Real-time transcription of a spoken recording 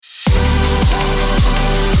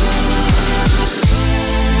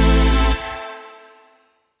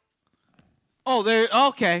Oh, there.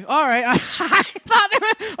 Okay, all right. I thought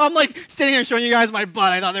I'm like sitting here showing you guys my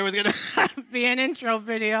butt. I thought there was gonna be an intro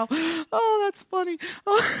video. Oh, that's funny.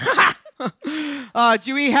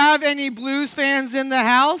 Do we have any Blues fans in the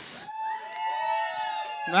house?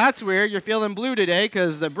 That's weird. You're feeling blue today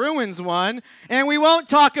because the Bruins won, and we won't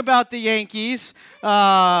talk about the Yankees.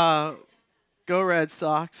 Go Red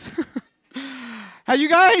Sox. Have you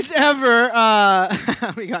guys ever,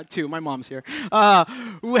 we got two, my mom's here.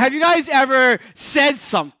 Have you guys ever said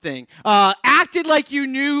something, acted like you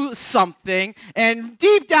knew something, and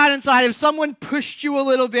deep down inside, if someone pushed you a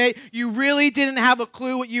little bit, you really didn't have a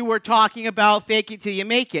clue what you were talking about, fake it till you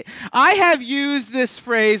make it? I have used this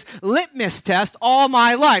phrase, litmus test, all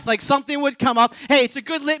my life. Like something would come up, hey, it's a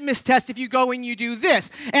good litmus test if you go and you do this.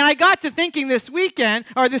 And I got to thinking this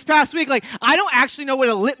past week, like, I don't actually know what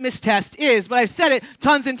a litmus test is, but I've said it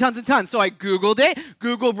tons and tons and tons. So I Googled it.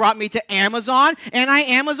 Google brought me to Amazon, and I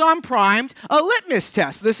Amazon primed a litmus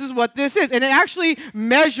test. This is what this is. And it actually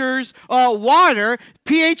measures water,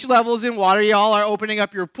 pH levels in water. Y'all are opening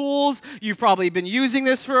up your pools. You've probably been using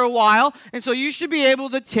this for a while. And so you should be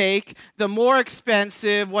able to take the more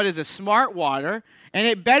expensive, smart water, and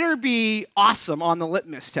it better be awesome on the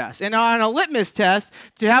litmus test. And on a litmus test,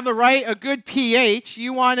 to have a good pH,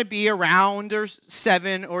 you want to be around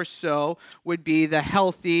 7 or so would be the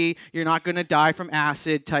healthy, you're not going to die from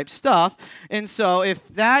acid type stuff. And so if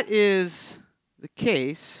that is the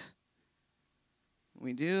case,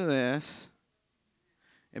 we do this.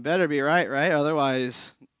 It better be right?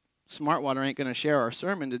 Otherwise, Smart Water ain't going to share our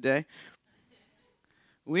sermon today.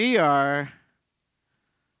 We are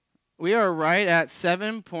right at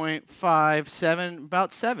 7.5,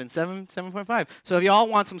 about 7.5. So if y'all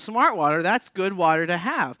want some smart water, that's good water to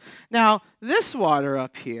have. Now, this water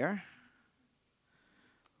up here,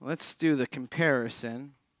 let's do the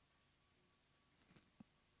comparison.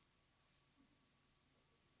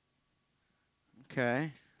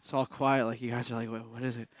 Okay, it's all quiet like you guys are like, what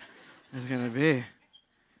is it? What's it going to be?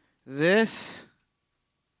 This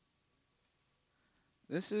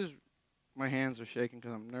is... My hands are shaking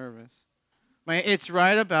because I'm nervous. It's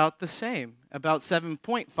right about the same, about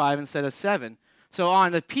 7.5 instead of 7. So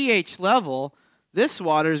on the pH level, this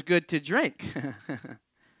water is good to drink.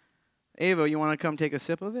 Ava, you want to come take a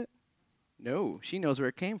sip of it? No, she knows where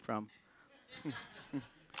it came from.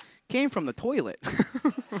 Came from the toilet.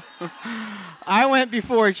 I went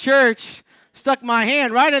before church, stuck my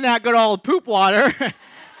hand right in that good old poop water,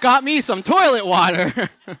 got me some toilet water.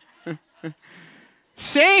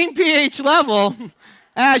 Same pH level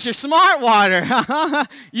as your smart water.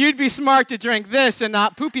 You'd be smart to drink this and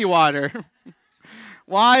not poopy water.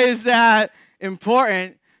 Why is that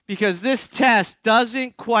important? Because this test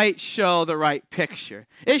doesn't quite show the right picture.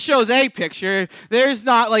 It shows a picture. There's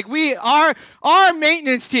not, like, our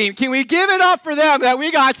maintenance team, can we give it up for them that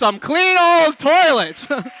we got some clean old toilets?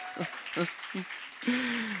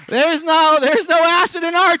 There's no acid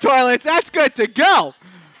in our toilets. That's good to go.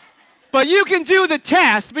 But you can do the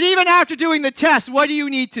test, but even after doing the test, what do you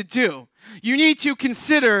need to do? You need to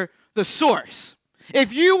consider the source.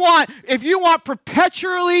 If you want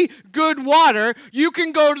perpetually good water, you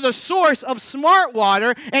can go to the source of smart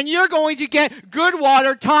water, and you're going to get good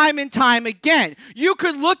water time and time again. You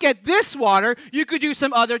could look at this water. You could do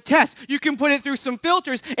some other tests. You can put it through some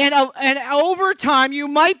filters, and over time,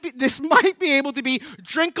 this might be able to be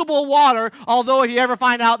drinkable water. Although if you ever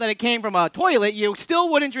find out that it came from a toilet, you still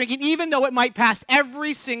wouldn't drink it, even though it might pass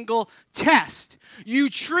every single test. You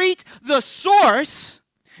treat the source,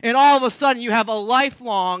 and all of a sudden, you have a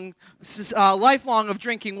lifelong of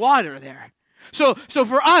drinking water there. So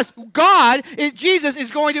for us, Jesus is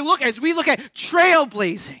going to look, as we look at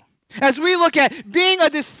trailblazing, as we look at being a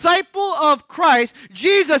disciple of Christ,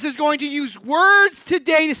 Jesus is going to use words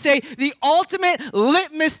today to say the ultimate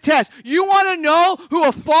litmus test. You want to know who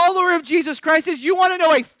a follower of Jesus Christ is? You want to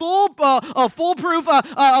know a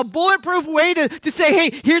bulletproof way to say, hey,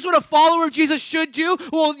 here's what a follower of Jesus should do?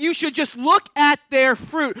 Well, you should just look at their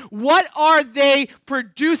fruit. What are they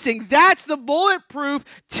producing? That's the bulletproof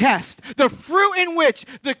test. The fruit in which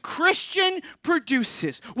the Christian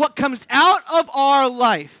produces. What comes out of our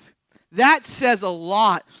life. That says a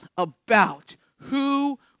lot about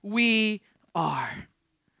who we are.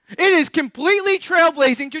 It is completely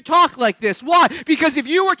trailblazing to talk like this. Why? Because if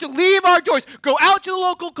you were to leave our doors, go out to the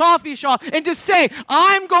local coffee shop, and to say,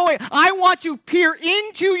 I want to peer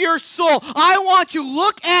into your soul. I want to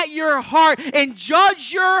look at your heart and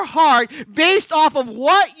judge your heart based off of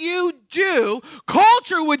what you do,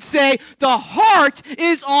 culture would say the heart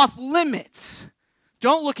is off limits.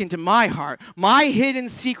 Don't look into my heart, my hidden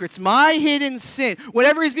secrets, my hidden sin,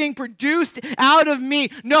 whatever is being produced out of me.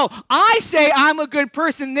 No, I say I'm a good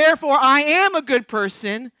person, therefore I am a good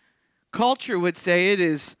person. Culture would say it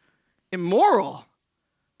is immoral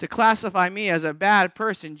to classify me as a bad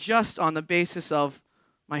person just on the basis of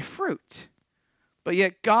my fruit. But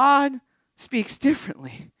yet God speaks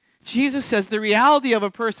differently. Jesus says the reality of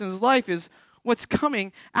a person's life is what's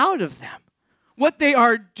coming out of them, what they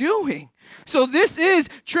are doing. So this is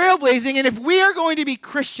trailblazing, and if we are going to be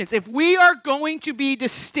Christians, if we are going to be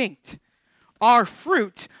distinct, our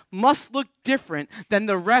fruit must look different than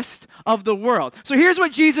the rest of the world. So here's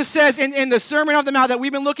what Jesus says in the Sermon on the Mount that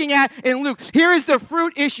we've been looking at in Luke. Here is the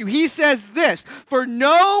fruit issue. He says this, for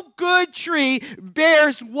no good tree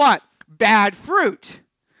bears what? Bad fruit.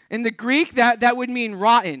 In the Greek, that would mean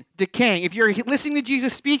rotten, decaying. If you're listening to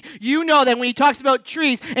Jesus speak, you know that when he talks about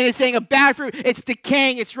trees and it's saying a bad fruit, it's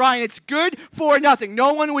decaying, it's rotten, it's good for nothing.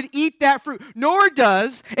 No one would eat that fruit, nor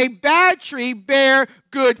does a bad tree bear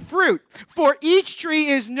good fruit. For each tree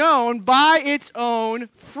is known by its own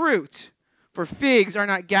fruit. For figs are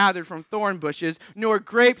not gathered from thorn bushes, nor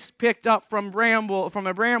grapes picked up from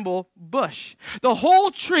a bramble bush. The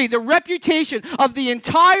whole tree, the reputation of the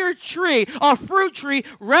entire tree, a fruit tree,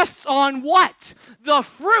 rests on what? The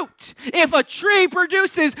fruit. If a tree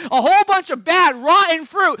produces a whole bunch of bad, rotten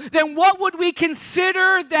fruit, then what would we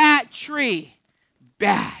consider that tree?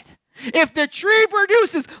 Bad. If the tree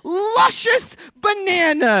produces luscious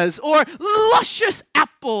bananas or luscious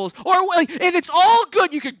apples, or if it's all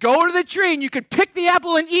good, you could go to the tree and you could pick the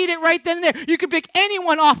apple and eat it right then and there. You could pick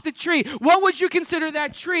anyone off the tree. What would you consider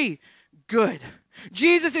that tree? Good.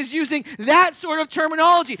 Jesus is using that sort of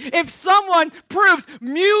terminology. If someone proves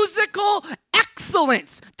musical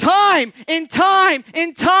excellence time and time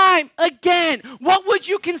and time again, what would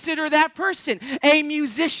you consider that person? A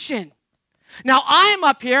musician. Now, I'm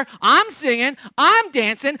up here, I'm singing, I'm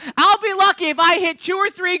dancing. I'll be lucky if I hit 2 or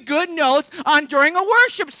 3 good notes during a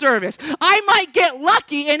worship service. I might get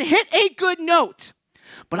lucky and hit a good note.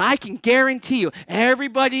 But I can guarantee you,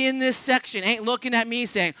 everybody in this section ain't looking at me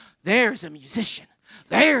saying, there's a musician,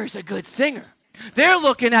 there's a good singer. They're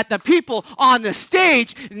looking at the people on the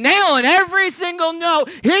stage, nailing every single note,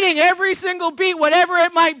 hitting every single beat, whatever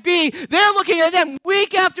it might be. They're looking at them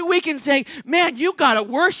week after week and saying, man, you got a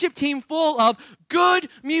worship team full of good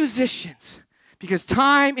musicians. Because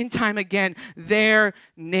time and time again, they're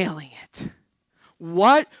nailing it.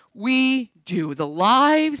 What we do, the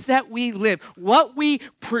lives that we live, what we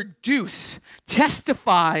produce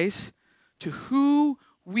testifies to who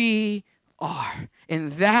we are.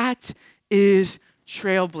 And that is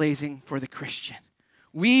trailblazing for the Christian.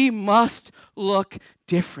 We must look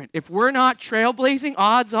different. If we're not trailblazing,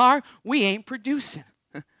 odds are we ain't producing.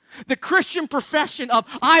 The Christian profession of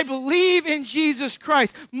I believe in Jesus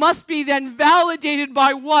Christ must be then validated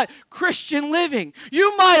by what? Christian living.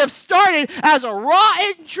 You might have started as a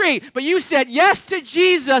rotten tree, but you said yes to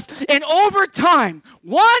Jesus, and over time,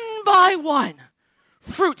 one by one,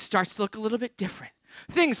 fruit starts to look a little bit different.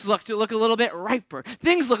 Things look a little bit riper.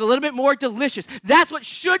 Things look a little bit more delicious. That's what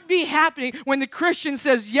should be happening when the Christian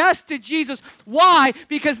says yes to Jesus. Why?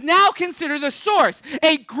 Because now consider the source.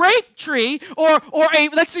 A grape tree or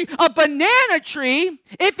a banana tree.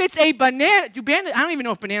 If it's a banana, I don't even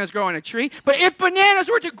know if bananas grow on a tree, but if bananas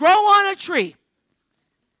were to grow on a tree,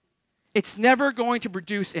 it's never going to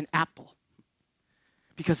produce an apple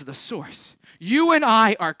because of the source. You and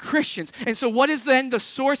I are Christians. And so what is then the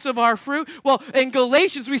source of our fruit? Well, in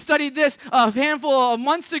Galatians, we studied this a handful of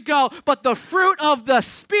months ago, but the fruit of the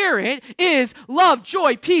Spirit is love,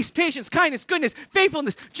 joy, peace, patience, kindness, goodness,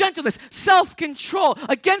 faithfulness, gentleness, self-control.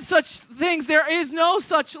 Against such things, there is no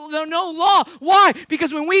law. Why?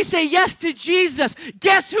 Because when we say yes to Jesus,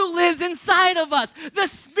 guess who lives inside of us? The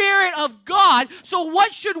Spirit of God. So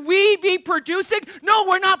what should we be producing? No,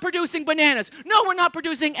 we're not producing bananas. No, we're not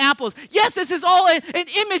producing apples. Yes, this is all an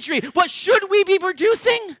imagery. What should we be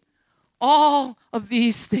producing? All of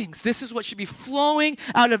these things. This is what should be flowing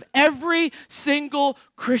out of every single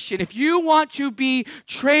Christian. If you want to be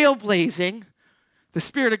trailblazing, the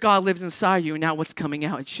Spirit of God lives inside you, and now what's coming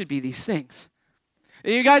out? It should be these things.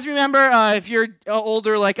 You guys remember, if you're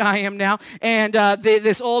older like I am now, and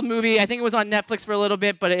this old movie, I think it was on Netflix for a little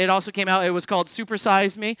bit, but it also came out, it was called Super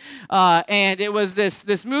Size Me, and it was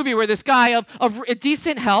this movie where this guy of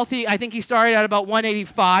decent health, I think he started at about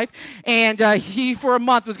 185, and he, for a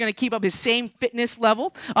month, was going to keep up his same fitness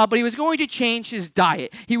level, but he was going to change his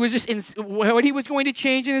diet. He was what he was going to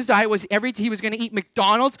change in his diet was he was going to eat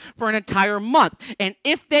McDonald's for an entire month, and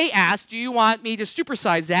if they asked, do you want me to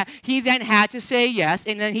supersize that, he then had to say yes, fast,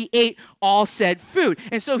 and then he ate all said food.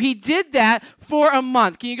 And so he did that for a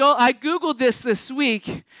month. Can you go? I Googled this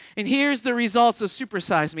week, and here's the results of Super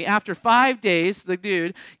Size Me. After 5 days, the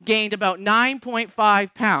dude gained about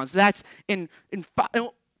 9.5 pounds. That's in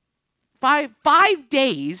five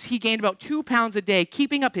days, he gained about 2 pounds a day,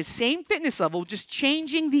 keeping up his same fitness level, just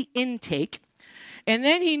changing the intake. And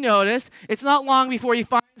then he noticed it's not long before he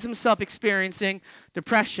finds himself experiencing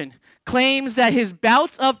depression. Claims that his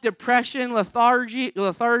bouts of depression,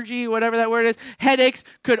 lethargy, whatever that word is, headaches,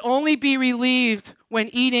 could only be relieved when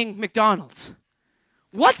eating McDonald's.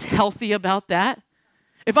 What's healthy about that?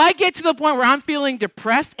 If I get to the point where I'm feeling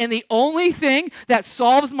depressed and the only thing that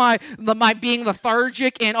solves my being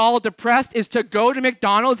lethargic and all depressed is to go to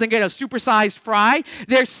McDonald's and get a supersized fry,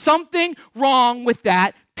 there's something wrong with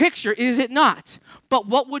that picture, is it not? But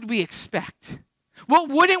what would we expect? What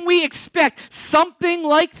wouldn't we expect? Something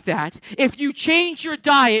like that if you change your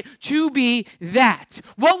diet to be that.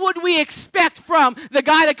 What would we expect from the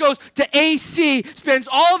guy that goes to AC, spends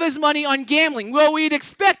all of his money on gambling? Well, we'd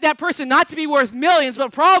expect that person not to be worth millions,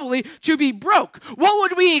 but probably to be broke. What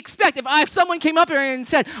would we expect if someone came up here and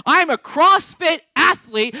said, I'm a CrossFit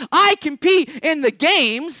athlete, I compete in the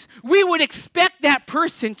games? We would expect that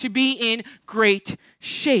person to be in great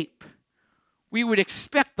shape. We would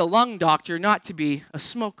expect the lung doctor not to be a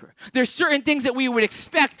smoker. There's certain things that we would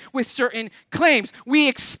expect with certain claims. We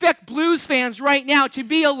expect Blues fans right now to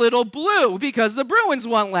be a little blue because the Bruins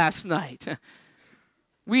won last night.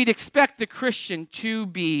 We'd expect the Christian to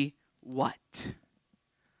be what?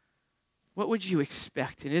 What would you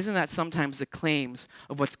expect? And isn't that sometimes the claims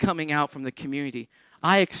of what's coming out from the community?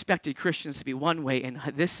 I expected Christians to be one way, and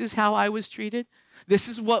this is how I was treated. This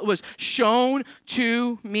is what was shown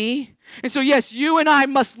to me. And so, yes, you and I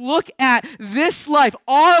must look at this life,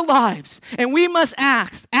 our lives, and we must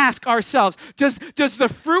ask ourselves, does the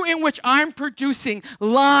fruit in which I'm producing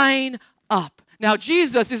line up? Now,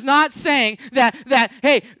 Jesus is not saying that,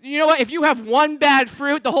 hey, you know what? If you have one bad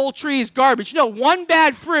fruit, the whole tree is garbage. No, one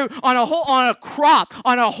bad fruit on a crop,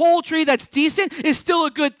 on a whole tree that's decent is still a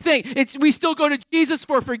good thing. We still go to Jesus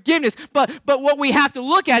for forgiveness. But what we have to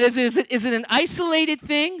look at is it an isolated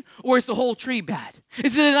thing or is the whole tree bad?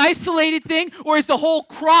 Is it an isolated thing or is the whole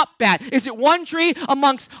crop bad? Is it one tree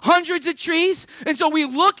amongst hundreds of trees? And so we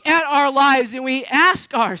look at our lives and we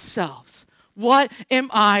ask ourselves, what am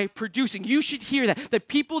I producing? You should hear that. The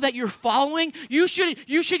people that you're following, you should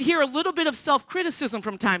hear a little bit of self-criticism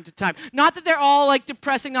from time to time. Not that they're all like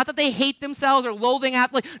depressing, not that they hate themselves or loathing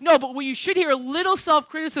athletes. No, but you should hear a little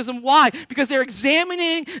self-criticism. Why? Because they're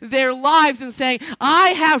examining their lives and saying, I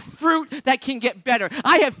have fruit that can get better.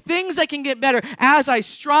 I have things that can get better as I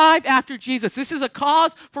strive after Jesus. This is a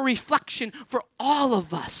cause for reflection for all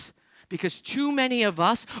of us. Because too many of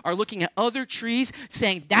us are looking at other trees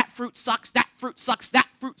saying, that fruit sucks, that fruit sucks, that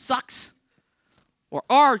fruit sucks. Or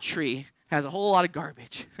our tree has a whole lot of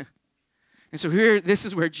garbage. And so this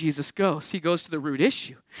is where Jesus goes. He goes to the root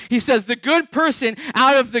issue. He says, the good person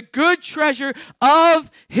out of the good treasure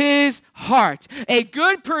of his heart. A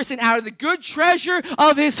good person out of the good treasure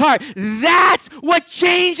of his heart. That's what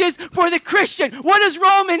changes for the Christian. What does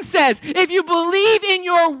Romans says? If you believe in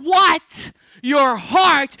your what? Your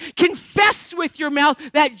heart, confess with your mouth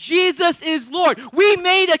that Jesus is Lord. We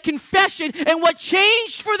made a confession, and what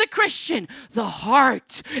changed for the Christian? The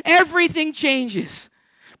heart. Everything changes,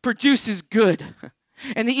 produces good.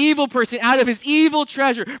 And the evil person, out of his evil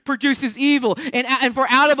treasure, produces evil. And for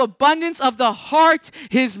out of abundance of the heart,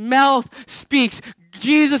 his mouth speaks.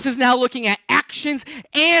 Jesus is now looking at actions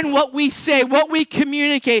and what we say, what we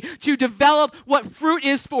communicate to develop what fruit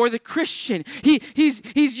is for the Christian. He's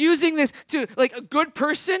using this to, like, a good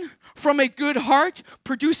person from a good heart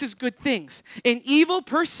produces good things. An evil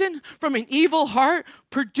person from an evil heart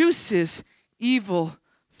produces evil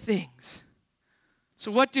things. So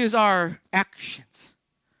what does our actions,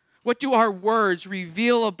 what do our words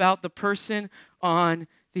reveal about the person on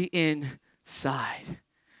the inside?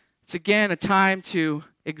 It's again a time to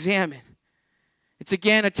examine. It's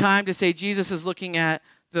again a time to say Jesus is looking at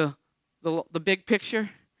the big picture.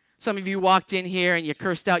 Some of you walked in here and you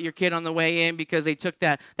cursed out your kid on the way in because they took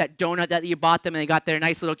that donut that you bought them and they got their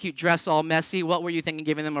nice little cute dress all messy. What were you thinking,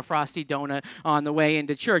 giving them a frosty donut on the way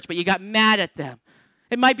into church? But you got mad at them.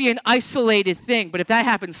 It might be an isolated thing, but if that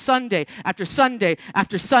happens Sunday after Sunday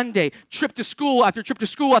after Sunday, trip to school after trip to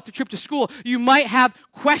school after trip to school, you might have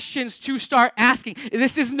questions to start asking.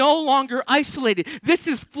 This is no longer isolated. This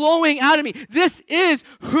is flowing out of me. This is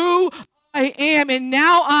who I am, and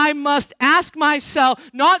now I must ask myself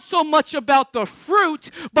not so much about the fruit,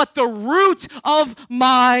 but the root of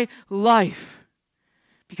my life.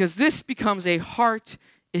 Because this becomes a heart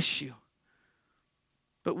issue.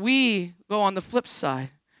 But we go on the flip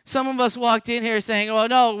side. Some of us walked in here saying, "Oh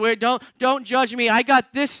no, don't judge me. I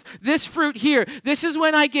got this fruit here. This is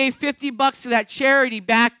when I gave $50 to that charity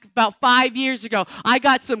back about 5 years ago. I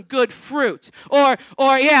got some good fruit." Or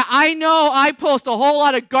yeah, I know I post a whole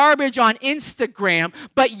lot of garbage on Instagram,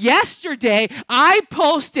 but yesterday I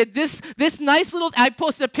posted this nice little. I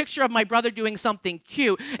posted a picture of my brother doing something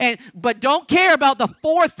cute, but don't care about the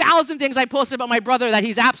 4,000 things I posted about my brother that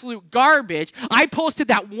he's absolute garbage. I posted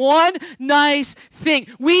that one nice thing.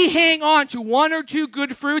 We hang on to one or two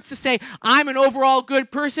good fruits to say, I'm an overall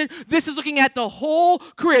good person. This is looking at the whole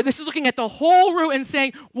career. This is looking at the whole root and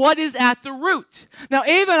saying, what is at the root? Now,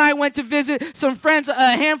 Ava and I went to visit some friends a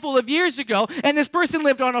handful of years ago, and this person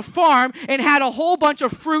lived on a farm and had a whole bunch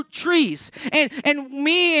of fruit trees. And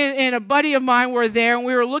me and a buddy of mine were there, and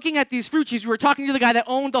we were looking at these fruit trees. We were talking to the guy that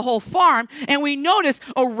owned the whole farm, and we noticed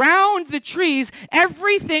around the trees,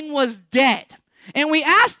 everything was dead. And we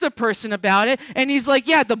asked the person about it, and he's like,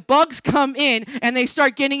 yeah, the bugs come in, and they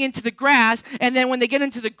start getting into the grass, and then when they get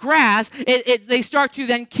into the grass, they start to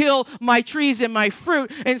then kill my trees and my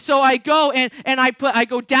fruit. And so I go, and I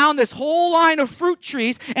go down this whole line of fruit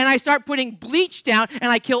trees, and I start putting bleach down,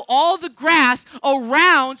 and I kill all the grass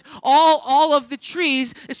around all of the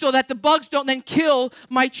trees so that the bugs don't then kill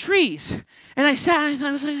my trees. And I sat,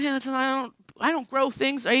 I was like, yeah, I don't grow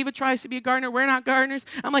things. Ava tries to be a gardener. We're not gardeners.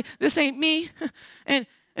 I'm like, this ain't me. And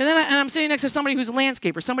I'm sitting next to somebody who's a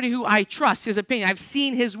landscaper, somebody who I trust his opinion. I've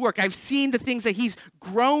seen his work. I've seen the things that he's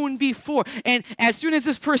grown before. And as soon as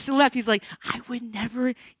this person left, he's like, I would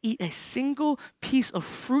never eat a single piece of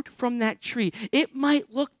fruit from that tree. It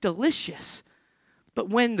might look delicious, but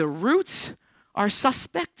when the roots are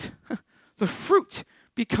suspect, the fruit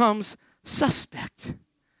becomes suspect.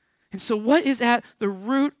 And so what is at the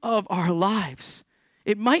root of our lives?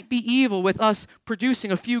 It might be evil with us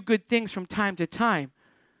producing a few good things from time to time.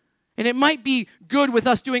 And it might be good with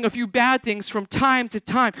us doing a few bad things from time to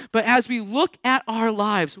time. But as we look at our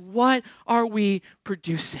lives, what are we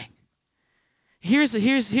producing? Here's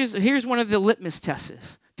one of the litmus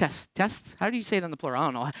tests. Tests? How do you say that in the plural? I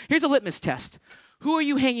don't know. Here's a litmus test. Who are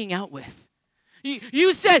you hanging out with?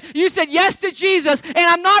 You said yes to Jesus, and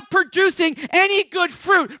I'm not producing any good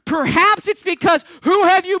fruit. Perhaps it's because who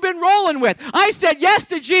have you been rolling with? I said yes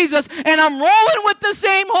to Jesus, and I'm rolling with the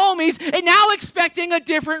same homies, and now expecting a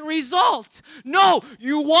different result. No,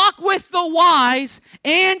 you walk with the wise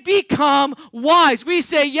and become wise. We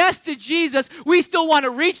say yes to Jesus. We still want to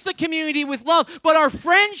reach the community with love, but our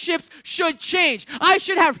friendships should change. I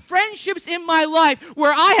should have friendships in my life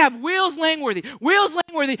where I have Wheels Langworthy. Wheels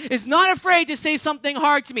Langworthy is not afraid to say something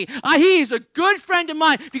hard to me. He is a good friend of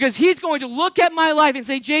mine because he's going to look at my life and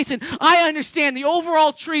say, Jason, I understand the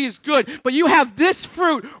overall tree is good, but you have this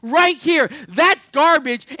fruit right here. That's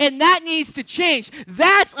garbage, and that needs to change.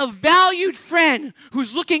 That's a valued friend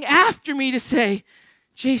who's looking after me to say,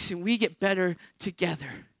 Jason, we get better together.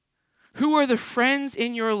 Who are the friends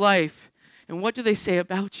in your life, and what do they say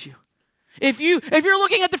about you? If you're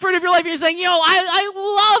looking at the fruit of your life and you're saying,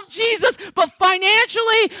 I love Jesus, but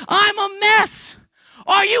financially, I'm a mess.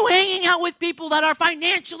 Are you hanging out with people that are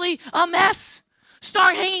financially a mess?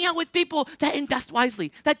 Start hanging out with people that invest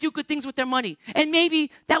wisely, that do good things with their money, and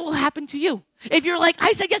maybe that will happen to you. If you're like,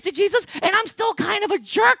 I said yes to Jesus, and I'm still kind of a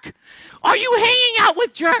jerk, are you hanging out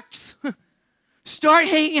with jerks? Start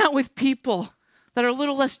hanging out with people that are a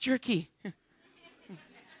little less jerky.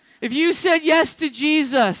 If you said yes to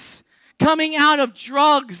Jesus, coming out of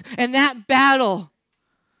drugs and that battle,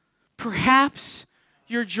 perhaps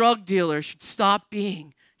your drug dealer should stop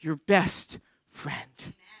being your best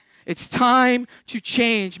friend. It's time to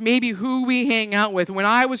change maybe who we hang out with. When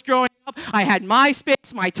I was growing up, I had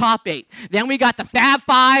MySpace, my top 8. Then we got the Fab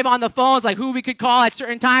 5 on the phones, like who we could call at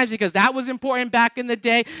certain times because that was important back in the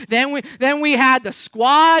day. Then we had the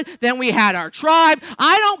squad. Then we had our tribe.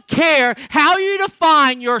 I don't care how you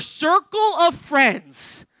define your circle of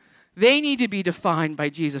friends. They need to be defined by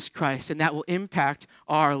Jesus Christ, and that will impact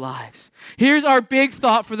our lives. Here's our big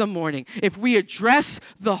thought for the morning. If we address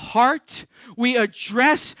the heart, we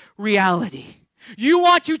address reality. You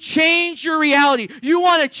want to change your reality. You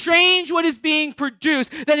want to change what is being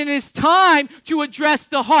produced. Then it is time to address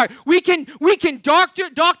the heart. We can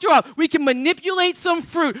doctor up. We can manipulate some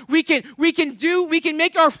fruit. We can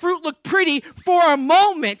make our fruit look pretty for a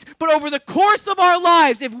moment. But over the course of our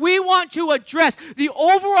lives, if we want to address the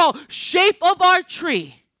overall shape of our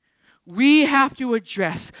tree, we have to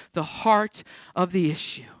address the heart of the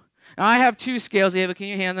issue. Now, I have 2 scales. Ava, can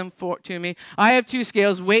you hand them to me? I have 2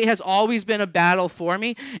 scales. Weight has always been a battle for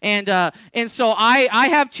me. And so I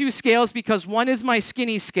have 2 scales because one is my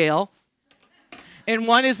skinny scale and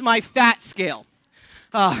one is my fat scale.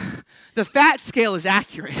 The fat scale is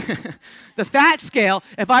accurate. The fat scale,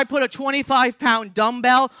 if I put a 25-pound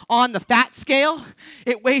dumbbell on the fat scale,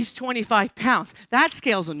 it weighs 25 pounds. That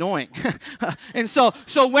scale's annoying. And so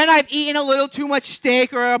when I've eaten a little too much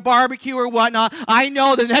steak or a barbecue or whatnot, I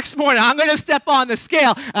know the next morning I'm going to step on the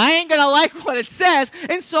scale. I ain't going to like what it says.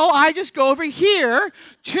 And so I just go over here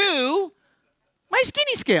to my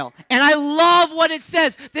skinny scale. And I love what it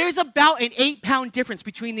says. There's about an 8-pound difference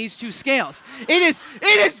between these two scales. It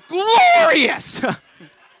is glorious.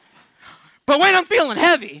 But when I'm feeling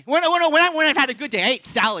heavy, when I've had a good day, I ate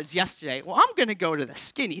salads yesterday. Well, I'm going to go to the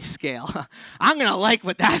skinny scale. I'm going to like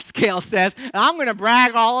what that scale says, and I'm going to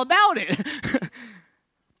brag all about it.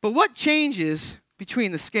 But what changes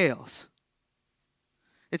between the scales?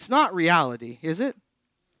 It's not reality, is it?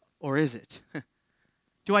 Or is it?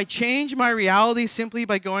 Do I change my reality simply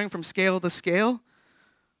by going from scale to scale?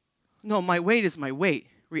 No, my weight is my weight.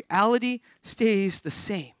 Reality stays the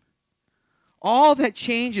same. All that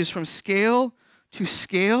changes from scale to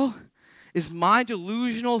scale is my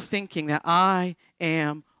delusional thinking that I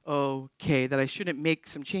am okay, that I shouldn't make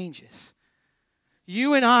some changes.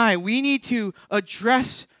 You and I, we need to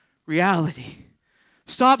address reality.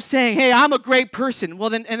 Stop saying, hey, I'm a great person.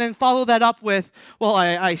 Well, then follow that up with, well,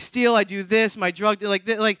 I steal, I do this, my drug,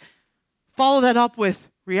 like follow that up with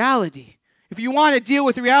reality. If you want to deal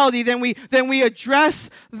with reality, then we address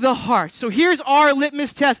the heart. So here's our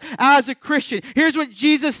litmus test as a Christian. Here's what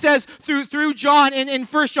Jesus says through John in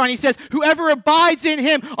 1 John. He says, whoever abides in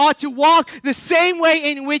him ought to walk the same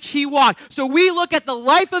way in which he walked. So we look at the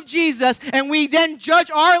life of Jesus, and we then judge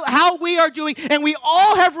how we are doing, and we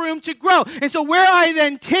all have room to grow. And so where I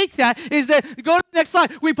then take that is that, go to the next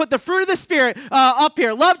slide, we put the fruit of the Spirit up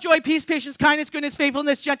here. Love, joy, peace, patience, kindness, goodness,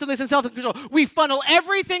 faithfulness, gentleness, and self-control. We funnel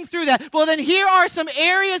everything through that. Well, then here are some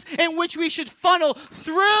areas in which we should funnel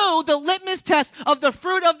through the litmus test of the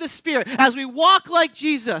fruit of the Spirit as we walk like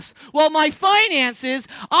Jesus. Well, my finances,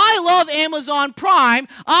 I love Amazon Prime.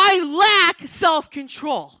 I lack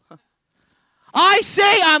self-control. I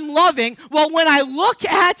say I'm loving. Well, when I look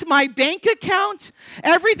at my bank account,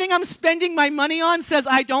 everything I'm spending my money on says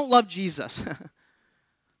I don't love Jesus.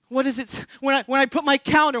 What is it? When I put my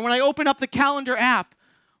calendar, when I open up the calendar app,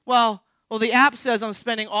 well, the app says I'm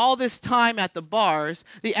spending all this time at the bars.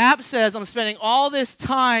 The app says I'm spending all this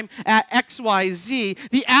time at XYZ.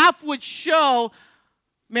 The app would show,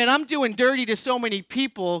 man, I'm doing dirty to so many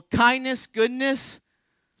people. Kindness, goodness,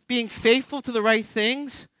 being faithful to the right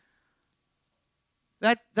things.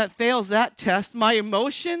 That fails that test. My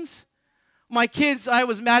emotions, my kids, I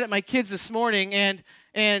was mad at my kids this morning,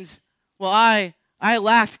 and well, I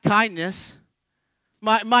lacked kindness.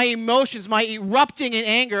 My emotions, my erupting in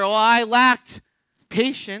anger, well, I lacked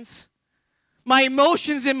patience. My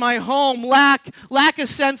emotions in my home lack a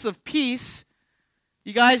sense of peace.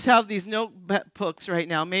 You guys have these notebooks right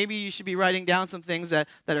now. Maybe you should be writing down some things that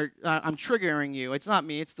are I'm triggering you. It's not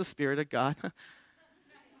me, it's the Spirit of God.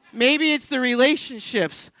 Maybe it's the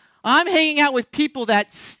relationships. I'm hanging out with people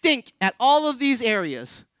that stink at all of these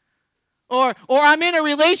areas. Or I'm in a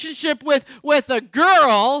relationship with a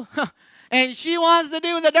girl and she wants to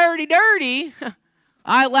do the dirty.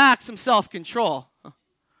 I lack some self-control.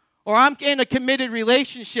 Or I'm in a committed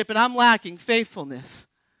relationship and I'm lacking faithfulness.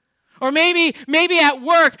 Or maybe at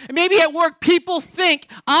work people think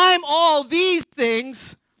I'm all these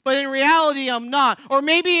things, but in reality I'm not. Or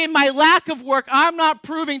maybe in my lack of work, I'm not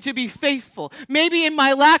proving to be faithful. Maybe in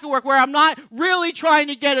my lack of work where I'm not really trying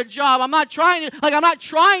to get a job, I'm not trying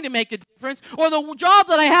to make a difference. Or the job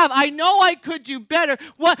that I have, I know I could do better.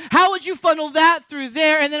 How would you funnel that through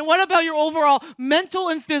there? And then what about your overall mental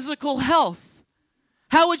and physical health?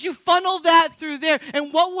 How would you funnel that through there?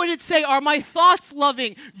 And what would it say? Are my thoughts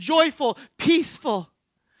loving, joyful, peaceful?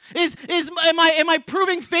 Am I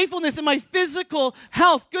proving faithfulness in my physical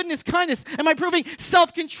health, goodness, kindness? Am I proving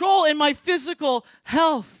self-control in my physical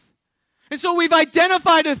health? And so we've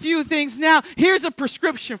identified a few things. Now, here's a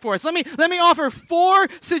prescription for us. Let me offer 4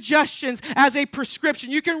 suggestions as a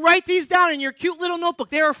prescription. You can write these down in your cute little notebook.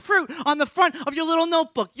 There are fruit on the front of your little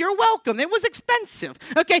notebook. You're welcome. It was expensive.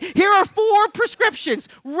 Okay, here are 4 prescriptions.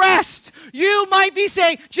 Rest. You might be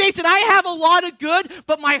saying, Jason, I have a lot of good,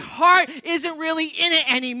 but my heart isn't really in it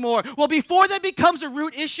anymore. Well, before that becomes a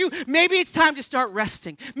root issue, maybe it's time to start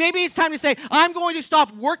resting. Maybe it's time to say, I'm going to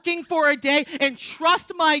stop working for a day and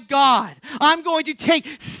trust my God I'm going to take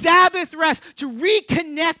Sabbath rest to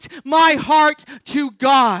reconnect my heart to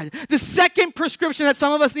God. The second prescription that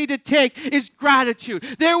some of us need to take is gratitude.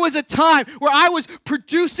 There was a time where I was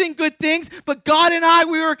producing good things, but God and I,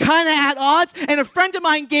 we were kind of at odds, and a friend of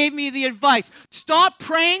mine gave me the advice, stop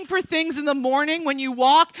praying for things in the morning when you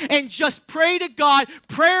walk and just pray to God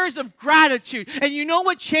prayers of gratitude. And you know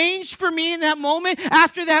what changed for me in that moment?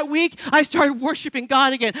 After that week, I started worshiping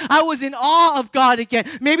God again. I was in awe of God again.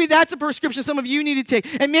 Maybe that's a prescription some of you need to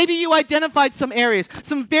take. And maybe you identified some areas,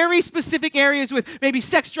 some very specific areas with maybe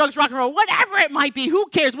sex, drugs, rock and roll, whatever it might be. Who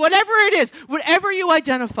cares? Whatever it is, whatever you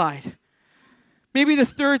identified. Maybe the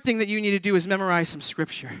third thing that you need to do is memorize some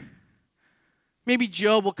scripture. Maybe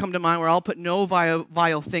Job will come to mind where I'll put no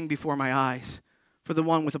vile thing before my eyes for the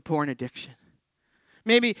one with a porn addiction.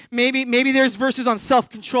 Maybe there's verses on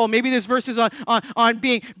self-control. Maybe there's verses on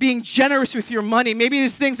being generous with your money. Maybe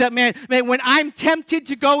there's things that, man, when I'm tempted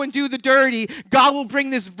to go and do the dirty, God will bring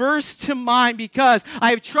this verse to mind because I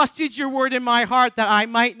have trusted your word in my heart that I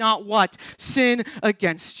might not what? Sin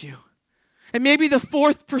against you. And maybe the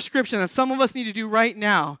fourth prescription that some of us need to do right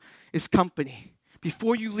now is company.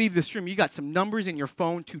 Before you leave this room, you got some numbers in your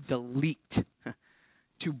phone to delete,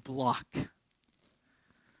 to block.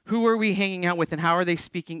 Who are we hanging out with and how are they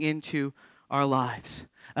speaking into our lives?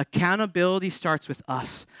 Accountability starts with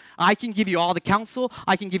us. I can give you all the counsel.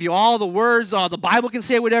 I can give you all the words. The Bible can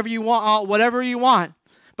say whatever you want.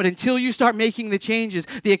 But until you start making the changes,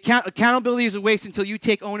 the accountability is a waste until you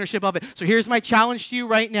take ownership of it. So here's my challenge to you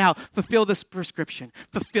right now. Fulfill this prescription.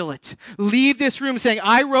 Fulfill it. Leave this room saying,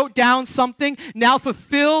 I wrote down something. Now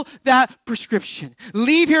fulfill that prescription.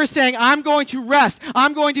 Leave here saying, I'm going to rest.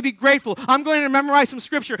 I'm going to be grateful. I'm going to memorize some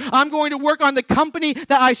scripture. I'm going to work on the company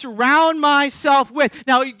that I surround myself with.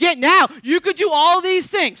 Now you could do all these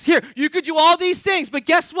things. You could do all these things. But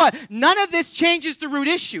guess what? None of this changes the root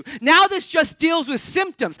issue. Now this just deals with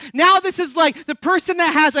symptoms. Now this is like the person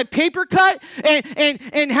that has a paper cut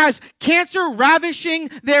and has cancer ravishing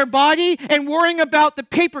their body and worrying about the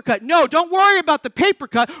paper cut. No, don't worry about the paper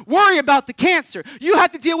cut. Worry about the cancer. You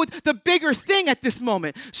have to deal with the bigger thing at this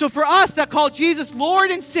moment. So for us that call Jesus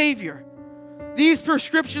Lord and Savior, these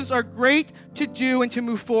prescriptions are great to do and to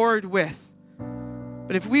move forward with.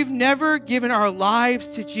 But if we've never given our lives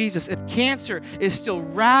to Jesus, if cancer is still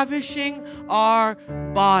ravishing our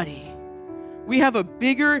body, we have a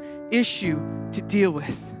bigger issue to deal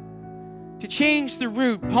with. To change the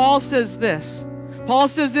root, Paul says this. Paul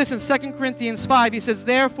says this in 2 Corinthians 5. He says,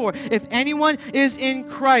 therefore, if anyone is in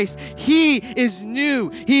Christ, he is new.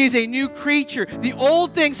 He is a new creature. The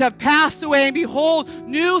old things have passed away, and behold,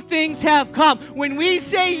 new things have come. When we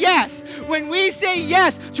say yes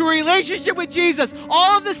to a relationship with Jesus,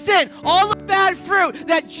 all of the sin, all the bad fruit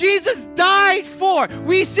that Jesus died for,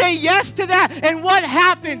 we say yes to that. And what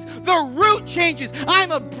happens? The root changes.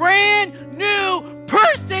 I'm a brand new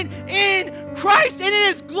person in Christ, and it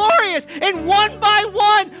is glorious. And one by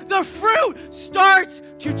one, the fruit starts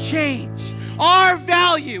to change. Our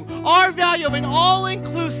value of an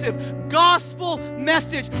all-inclusive gospel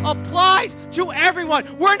message applies to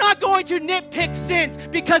everyone. We're not going to nitpick sins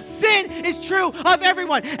because sin is true of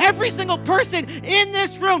everyone. Every single person in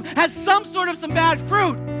this room has some bad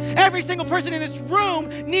fruit. Every single person in this room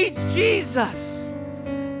needs Jesus.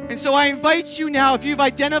 And so I invite you now, if you've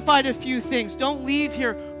identified a few things, don't leave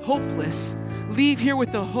here hopeless. Leave here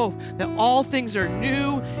with the hope that all things are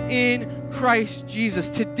new in Christ Jesus.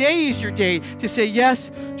 Today is your day to say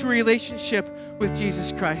yes to a relationship with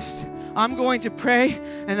Jesus Christ. I'm going to pray,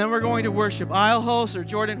 and then we're going to worship. I'll host, or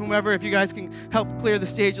Jordan, whomever, if you guys can help clear the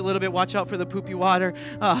stage a little bit, watch out for the poopy water.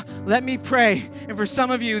 Let me pray. And for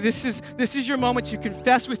some of you, this is your moment to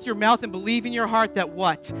confess with your mouth and believe in your heart that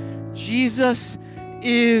what? Jesus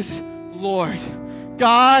is Lord.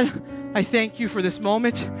 God, I thank you for this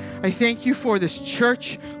moment. I thank you for this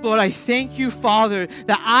church. Lord, I thank you, Father,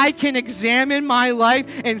 that I can examine my life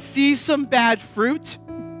and see some bad fruit.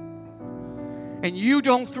 And you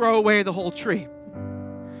don't throw away the whole tree.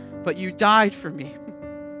 But you died for me.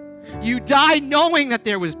 You died knowing that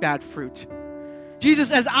there was bad fruit.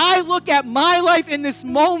 Jesus, as I look at my life in this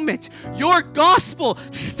moment, your gospel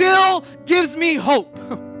still gives me hope.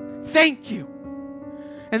 Thank you.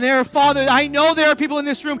 And Father, I know there are people in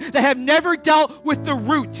this room that have never dealt with the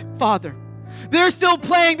root, Father. They're still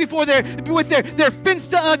playing with their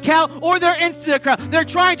Finsta account or their Insta account. They're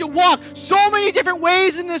trying to walk so many different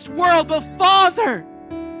ways in this world, but Father,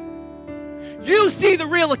 you see the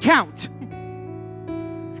real account.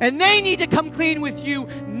 And they need to come clean with you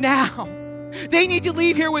now. They need to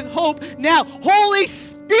leave here with hope now. Holy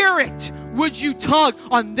Spirit, would you tug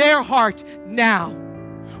on their heart now?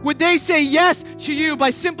 Would they say yes to you by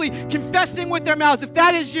simply confessing with their mouths? If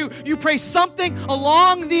that is you, you pray something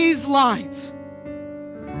along these lines.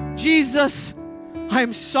 Jesus,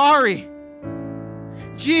 I'm sorry.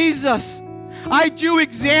 Jesus, I do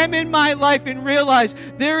examine my life and realize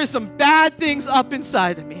there is some bad things up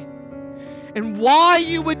inside of me. And why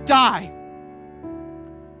you would die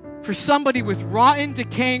for somebody with rotten,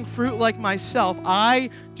 decaying fruit like myself, I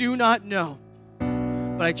do not know.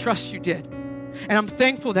 But I trust you did. And I'm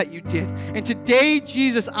thankful that you did. And today,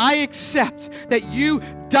 Jesus, I accept that you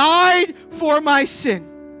died for my sin.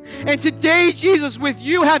 And today, Jesus, with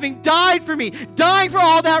you having died for me, dying for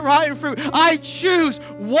all that rotten fruit, I choose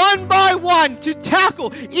one by one to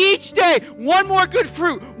tackle each day one more good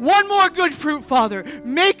fruit, Father.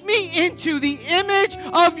 Make me into the image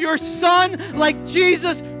of your Son like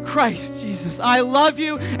Jesus Christ. Jesus, I love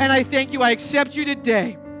you and I thank you. I accept you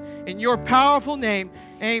today. In your powerful name,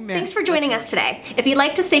 amen. Thanks for joining us today. If you'd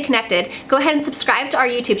like to stay connected, go ahead and subscribe to our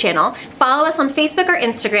YouTube channel, follow us on Facebook or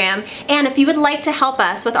Instagram, and if you would like to help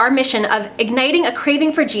us with our mission of igniting a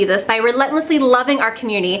craving for Jesus by relentlessly loving our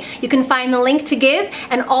community, you can find the link to give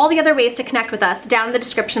and all the other ways to connect with us down in the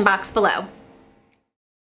description box below.